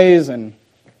McCoys and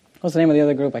what's the name of the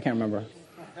other group? I can't remember.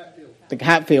 The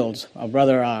Hatfields.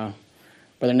 Brother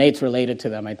Nate's related to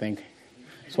them, I think.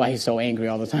 That's why he's so angry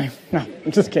all the time. No,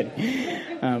 I'm just kidding.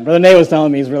 Brother Nate was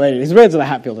telling me he's related. He's related to the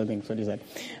Hatfields, I think, is what he said.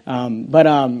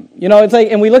 It's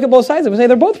like, and we look at both sides and we say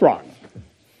they're both wrong.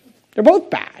 They're both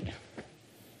bad.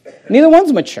 Neither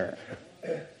one's mature.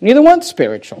 Neither one's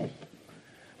spiritual.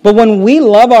 But when we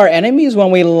love our enemies,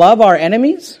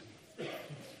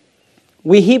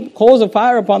 we heap coals of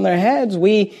fire upon their heads.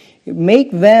 We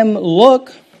make them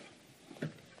look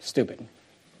stupid.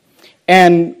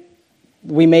 And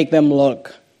we make them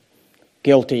look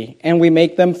guilty, and we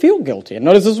make them feel guilty. And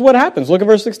notice this is what happens. Look at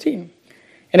verse 16.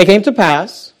 And it came to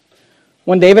pass,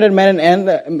 when David had made an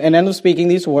end of speaking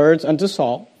these words unto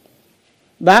Saul,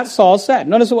 that Saul said,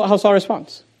 notice how Saul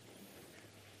responds.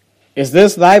 Is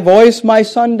this thy voice, my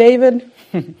son David?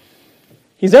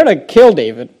 He's there to kill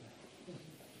David.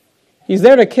 He's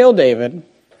there to kill David.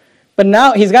 But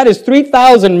now he's got his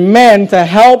 3,000 men to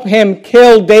help him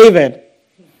kill David.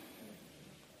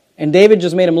 And David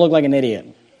just made him look like an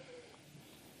idiot.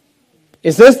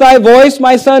 Is this thy voice,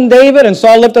 my son David? And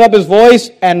Saul lifted up his voice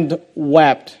and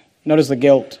wept. Notice the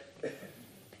guilt.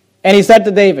 And he said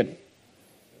to David,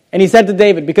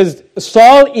 because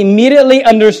Saul immediately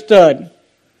understood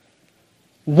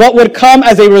what would come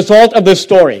as a result of this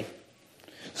story.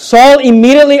 Saul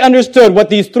immediately understood what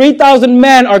these 3,000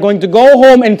 men are going to go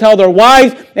home and tell their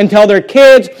wives and tell their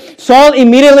kids. Saul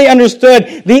immediately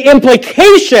understood the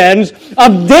implications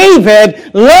of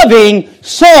David loving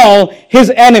Saul,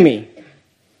 his enemy.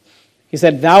 He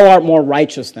said, thou art more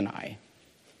righteous than I,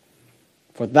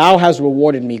 for thou hast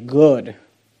rewarded me good,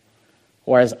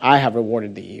 whereas I have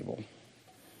rewarded thee evil.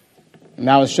 And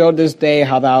thou hast showed this day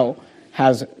how thou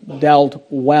hast dealt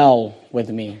well with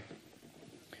me.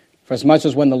 For as much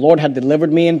as when the Lord had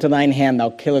delivered me into thine hand, thou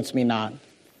killedst me not.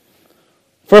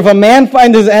 For if a man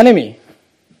find his enemy,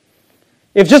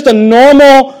 if just a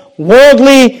normal,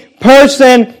 worldly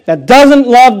person that doesn't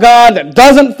love God, that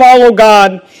doesn't follow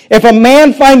God, if a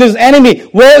man find his enemy,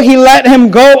 will he let him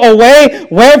go away?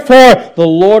 Wherefore the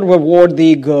Lord reward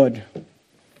thee good.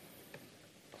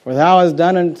 For that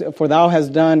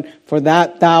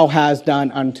thou hast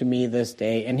done unto me this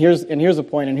day. And here's the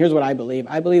point, and here's what I believe.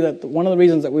 I believe that one of the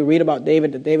reasons that we read about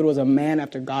David, that David was a man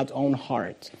after God's own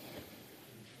heart.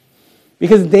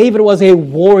 Because David was a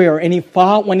warrior, and he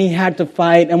fought when he had to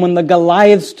fight. And when the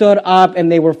Goliath stood up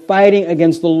and they were fighting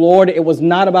against the Lord, it was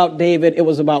not about David, it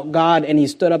was about God, and he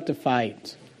stood up to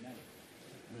fight.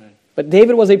 But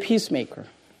David was a peacemaker.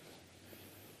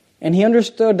 And he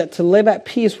understood that to live at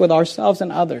peace with ourselves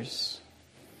and others,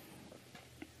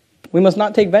 we must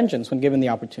not take vengeance when given the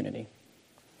opportunity.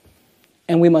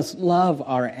 And we must love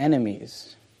our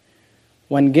enemies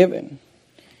when given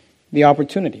the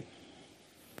opportunity.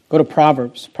 Go to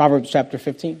Proverbs chapter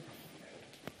 15.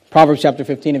 Proverbs chapter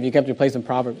 15, if you kept your place in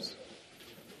Proverbs.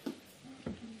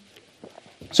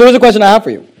 So here's a question I have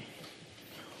for you.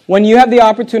 When you have the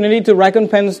opportunity to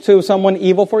recompense to someone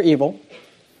evil for evil,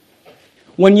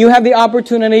 when you have the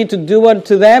opportunity to do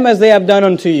unto them as they have done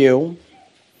unto you,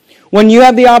 when you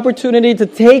have the opportunity to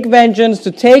take vengeance,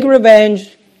 to take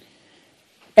revenge,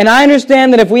 and I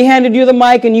understand that if we handed you the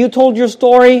mic and you told your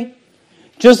story,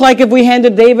 just like if we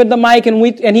handed David the mic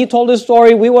and he told his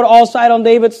story, we would all side on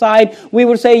David's side. We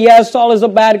would say, yes, Saul is a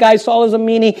bad guy, Saul is a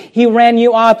meanie, he ran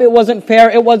you off, it wasn't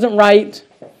fair, it wasn't right.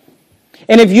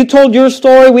 And if you told your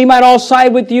story, we might all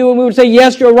side with you and we would say,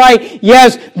 yes, you're right.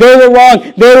 Yes, they were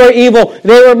wrong. They were evil.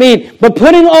 They were mean. But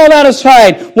putting all that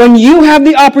aside, when you have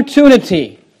the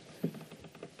opportunity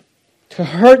to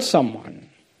hurt someone,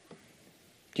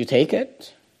 do you take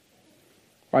it?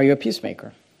 Or are you a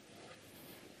peacemaker?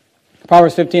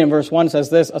 Proverbs 15 and verse 1 says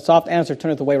this, a soft answer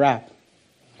turneth away wrath.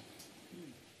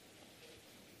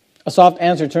 A soft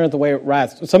answer turneth away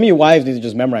wrath. Some of you wives need to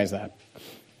just memorize that.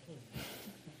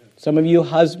 Some of you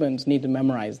husbands need to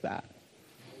memorize that.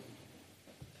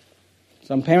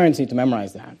 Some parents need to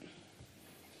memorize that.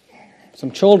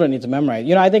 Some children need to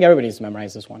memorize. I think everybody needs to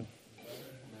memorize this one.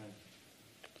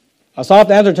 A soft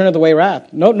answer turneth away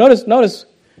wrath. Notice,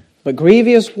 but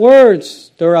grievous words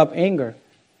stir up anger.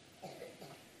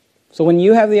 So when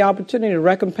you have the opportunity to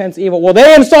recompense evil, well,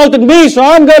 they insulted me, so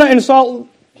I'm going to insult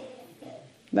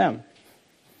them.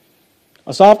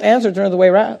 A soft answer turneth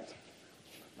away wrath.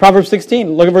 Proverbs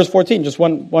 16, look at verse 14, just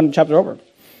one chapter over.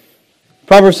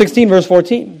 Proverbs 16, verse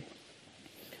 14.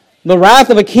 The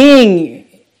wrath of a king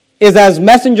is as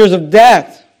messengers of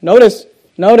death. Notice,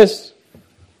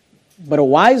 but a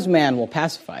wise man will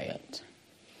pacify it.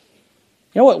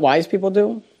 You know what wise people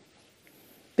do?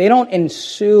 They don't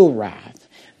ensue wrath.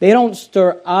 They don't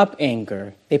stir up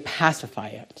anger. They pacify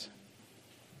it.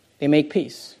 They make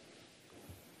peace.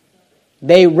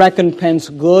 They recompense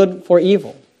good for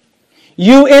evil.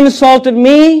 You insulted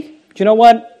me. Do you know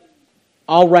what?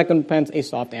 I'll recompense a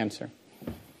soft answer.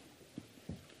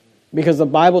 Because the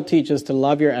Bible teaches to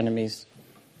love your enemies,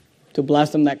 to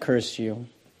bless them that curse you,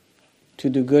 to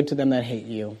do good to them that hate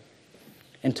you,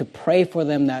 and to pray for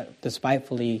them that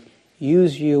despitefully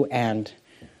use you and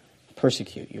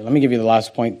persecute you. Let me give you the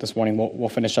last point this morning. We'll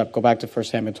finish up. Go back to 1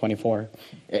 Samuel 24.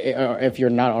 If you're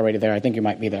not already there, I think you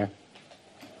might be there.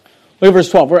 Look at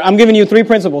verse 12. I'm giving you three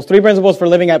principles for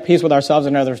living at peace with ourselves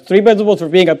and others. Three principles for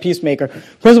being a peacemaker.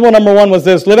 Principle number one was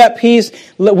this: live at peace.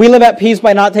 We live at peace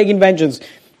by not taking vengeance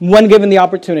when given the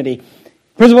opportunity.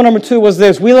 Principle number two was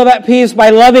this: we live at peace by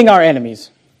loving our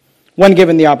enemies when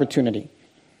given the opportunity.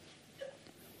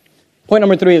 Point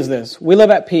number three is this: we live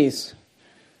at peace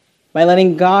by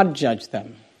letting God judge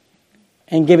them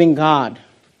and giving God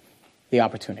the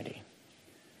opportunity.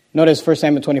 Notice 1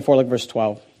 Samuel 24, look verse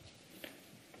 12.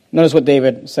 Notice what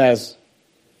David says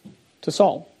to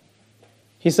Saul.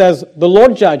 He says, "The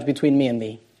Lord judge between me and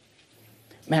thee."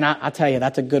 Man, I tell you,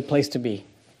 that's a good place to be.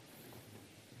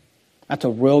 That's a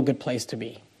real good place to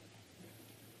be.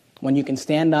 When you can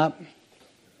stand up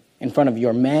in front of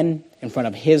your men, in front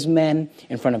of his men,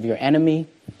 in front of your enemy,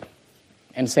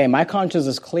 and say, "My conscience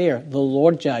is clear. The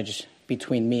Lord judge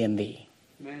between me and thee."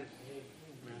 Amen.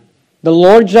 The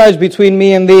Lord judge between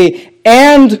me and thee,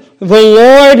 and the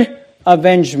Lord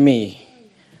avenge me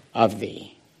of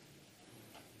thee.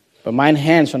 But mine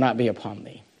hand shall not be upon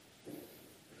thee.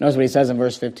 Notice what he says in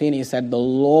verse 15. He said, "The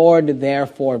Lord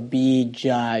therefore be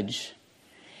judge,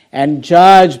 and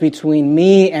judge between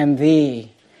me and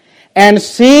thee, and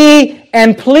see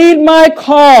and plead my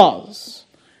cause,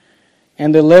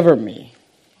 and deliver me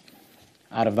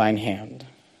out of thine hand."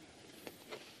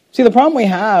 See, the problem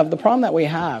that we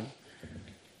have,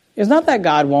 is not that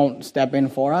God won't step in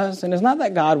for us, and it's not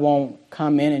that God won't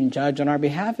come in and judge on our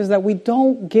behalf, is that we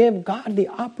don't give God the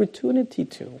opportunity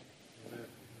to.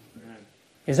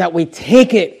 Is that we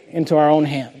take it into our own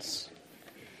hands.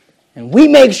 And we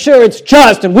make sure it's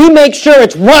just, and we make sure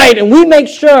it's right, and we make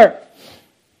sure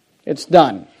it's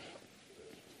done.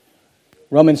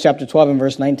 Romans chapter 12 and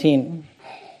verse 19.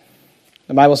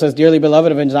 The Bible says, "Dearly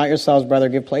beloved, avenge not yourselves, brother,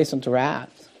 give place unto wrath."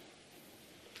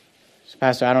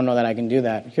 "Pastor, I don't know that I can do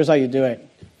that." Here's how you do it.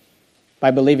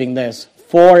 By believing this: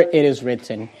 "For it is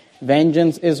written,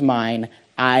 vengeance is mine,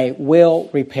 I will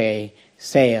repay,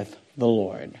 saith the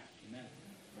Lord."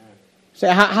 So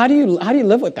how do you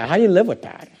live with that? How do you live with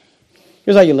that?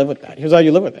 Here's how you live with that. Here's how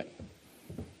you live with it.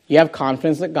 You have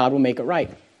confidence that God will make it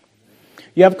right.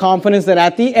 You have confidence that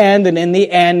at the end, and in the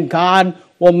end, God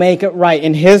will make it right.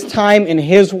 In His time, in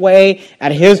His way,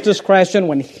 at His discretion,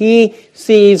 when He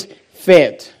sees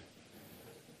fit.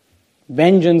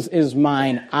 "Vengeance is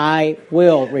mine, I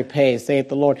will repay, saith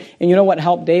the Lord." And you know what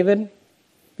helped David?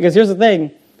 Because here's the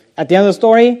thing. At the end of the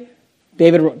story,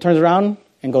 David turns around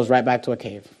and goes right back to a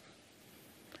cave.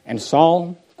 And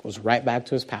Saul goes right back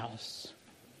to his palace.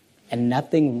 And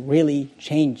nothing really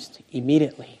changed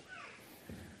immediately.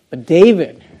 But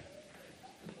David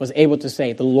was able to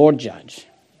say, "The Lord judge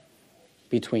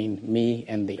between me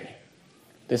and thee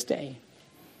this day."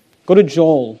 Go to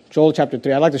Joel chapter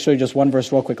 3. I'd like to show you just one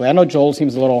verse real quickly. I know Joel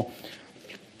seems a little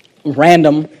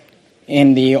random.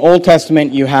 In the Old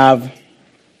Testament, you have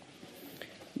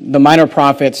the minor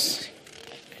prophets.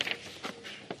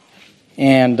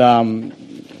 And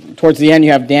towards the end,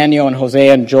 you have Daniel and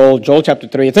Hosea and Joel. Joel chapter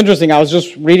 3. It's interesting. I was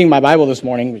just reading my Bible this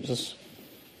morning.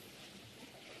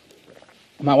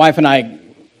 My wife and I,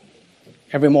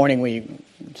 every morning, we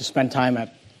just spend time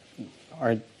at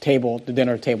our table, the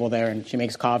dinner table there, and she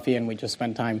makes coffee, and we just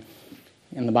spend time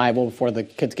in the Bible before the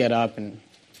kids get up and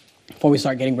before we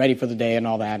start getting ready for the day and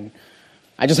all that. And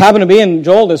I just happened to be in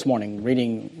Joel this morning,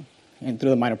 reading through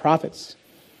the minor prophets,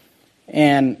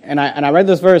 and I read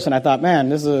this verse, and I thought, man,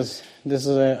 this is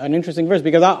an interesting verse,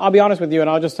 because I'll be honest with you, and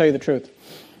I'll just tell you the truth.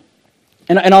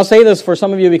 And I'll say this for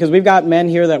some of you, because we've got men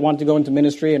here that want to go into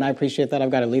ministry, and I appreciate that.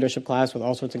 I've got a leadership class with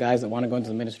all sorts of guys that want to go into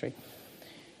the ministry.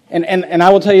 And I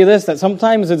will tell you this, that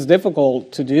sometimes it's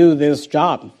difficult to do this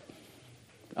job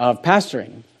of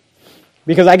pastoring,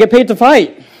 because I get paid to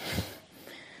fight.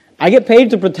 I get paid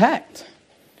to protect.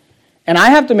 And I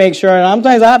have to make sure, and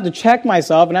sometimes I have to check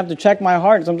myself and I have to check my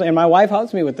heart. And my wife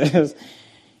helps me with this.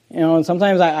 And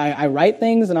sometimes I write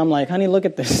things and I'm like, "Honey, look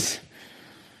at this.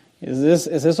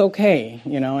 Is this okay?"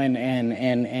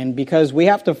 And because we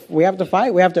have to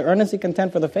fight, we have to earnestly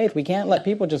contend for the faith. We can't let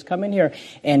people just come in here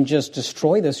and just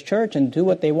destroy this church and do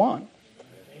what they want.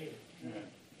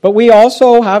 But we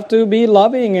also have to be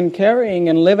loving and caring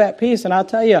and live at peace. And I'll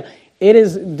tell you, it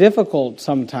is difficult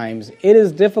sometimes. It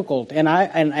is difficult. And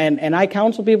I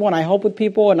counsel people and I help with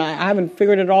people, and I haven't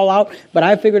figured it all out, but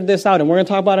I figured this out, and we're going to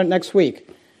talk about it next week.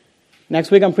 Next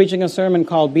week, I'm preaching a sermon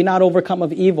called "Be Not Overcome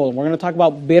of Evil." And we're going to talk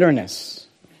about bitterness.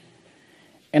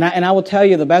 And I will tell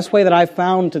you, the best way that I've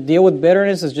found to deal with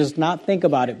bitterness is just not think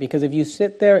about it. Because if you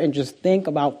sit there and just think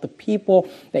about the people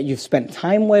that you've spent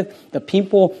time with, the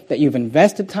people that you've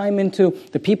invested time into,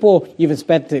 the people you've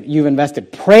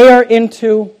invested prayer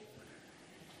into,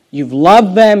 you've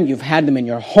loved them, you've had them in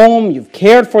your home, you've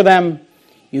cared for them,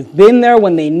 You've been there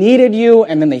when they needed you,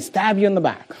 and then they stab you in the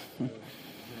back.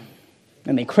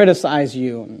 And they criticize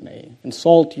you, and they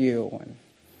insult you, and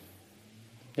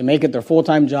they make it their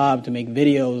full-time job to make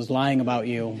videos lying about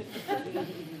you.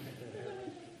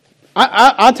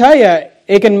 I'll tell you,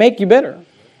 it can make you bitter.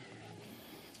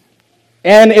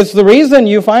 And it's the reason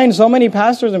you find so many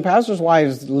pastors and pastors'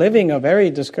 wives living a very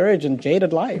discouraged and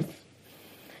jaded life.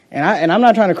 And I'm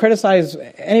not trying to criticize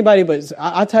anybody, but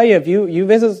I'll tell you, if you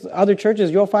visit other churches,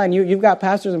 you'll find you've got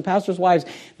pastors and pastors' wives.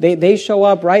 They show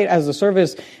up right as the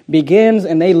service begins,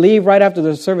 and they leave right after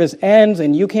the service ends,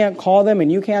 and you can't call them, and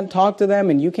you can't talk to them,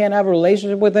 and you can't have a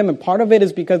relationship with them. And part of it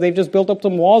is because they've just built up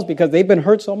some walls because they've been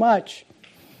hurt so much.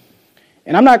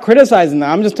 And I'm not criticizing them.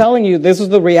 I'm just telling you this is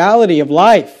the reality of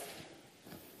life.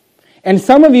 And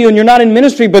some of you, and you're not in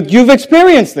ministry, but you've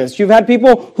experienced this. You've had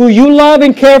people who you love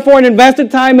and care for and invested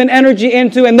time and energy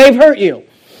into, and they've hurt you.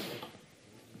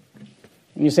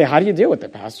 And you say, how do you deal with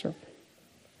it, Pastor?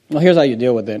 Well, here's how you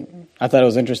deal with it. I thought it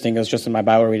was interesting. It was just in my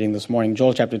Bible reading this morning.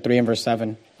 Joel chapter 3 and verse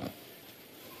 7.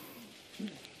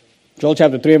 Joel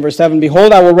chapter 3 and verse 7.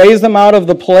 Behold, I will raise them out of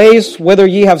the place whither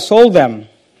ye have sold them.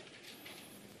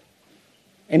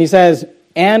 And he says,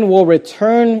 and will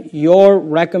return your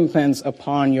recompense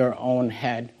upon your own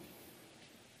head.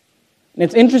 And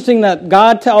it's interesting that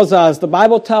God tells us, the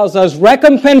Bible tells us,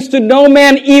 recompense to no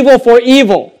man evil for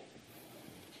evil.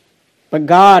 But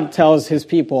God tells his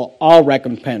people, I'll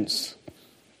recompense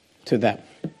to them.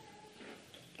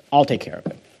 I'll take care of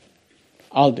it.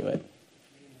 I'll do it.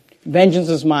 Vengeance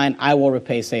is mine, I will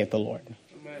repay, saith the Lord.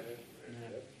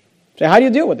 So how do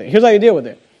you deal with it? Here's how you deal with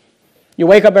it. You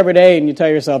wake up every day and you tell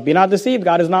yourself, be not deceived,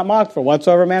 God is not mocked, for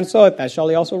whatsoever man soweth, that shall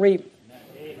he also reap.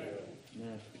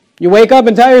 You wake up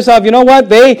and tell yourself, you know what,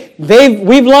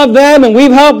 we've loved them and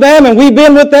we've helped them and we've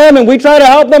been with them and we try to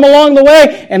help them along the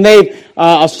way, and they've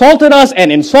assaulted us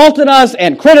and insulted us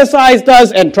and criticized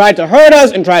us and tried to hurt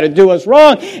us and tried to do us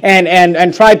wrong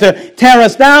and tried to tear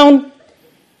us down.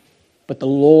 But the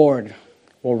Lord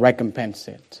will recompense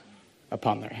it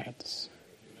upon their heads.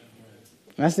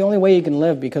 And that's the only way you can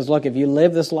live, because look, if you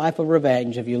live this life of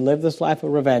revenge,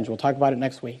 we'll talk about it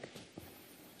next week,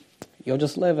 you'll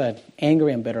just live an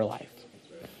angry and bitter life.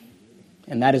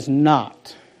 And that is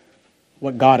not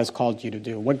what God has called you to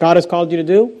do. What God has called you to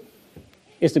do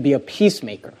is to be a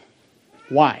peacemaker.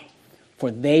 Why?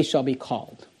 For they shall be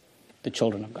called the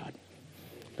children of God.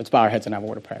 Let's bow our heads and have a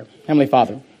word of prayer. Heavenly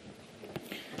Father,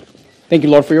 thank you,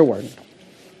 Lord, for your word.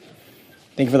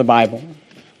 Thank you for the Bible.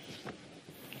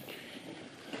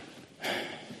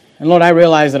 And Lord, I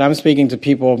realize that I'm speaking to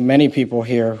people, many people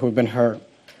here who have been hurt.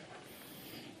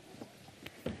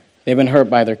 They've been hurt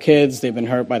by their kids. They've been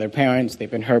hurt by their parents. They've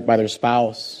been hurt by their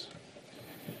spouse.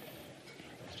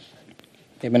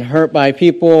 They've been hurt by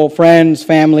people, friends,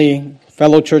 family,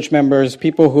 fellow church members,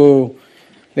 people who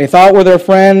they thought were their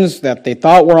friends, that they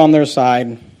thought were on their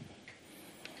side.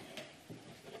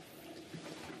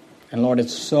 And Lord,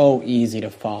 it's so easy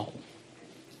to fall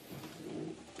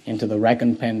into the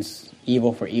recompense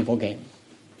evil for evil game.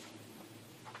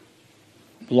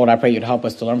 Lord, I pray you'd help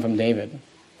us to learn from David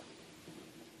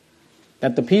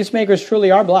that the peacemakers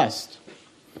truly are blessed,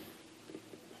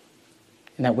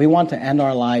 and that we want to end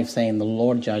our lives saying, the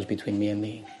Lord judge between me and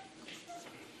thee.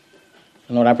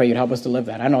 And Lord, I pray you'd help us to live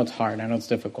that. I know it's hard. I know it's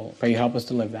difficult. Pray you help us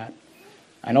to live that.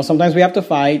 I know sometimes we have to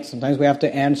fight. Sometimes we have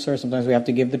to answer. Sometimes we have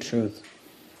to give the truth.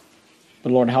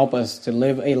 But Lord, help us to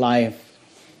live a life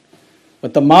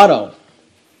with the motto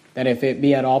that if it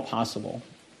be at all possible,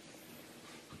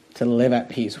 to live at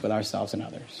peace with ourselves and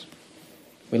others.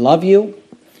 We love you.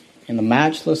 In the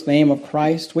matchless name of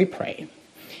Christ, we pray.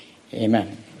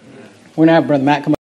 Amen. We're going to have Brother Matt come up.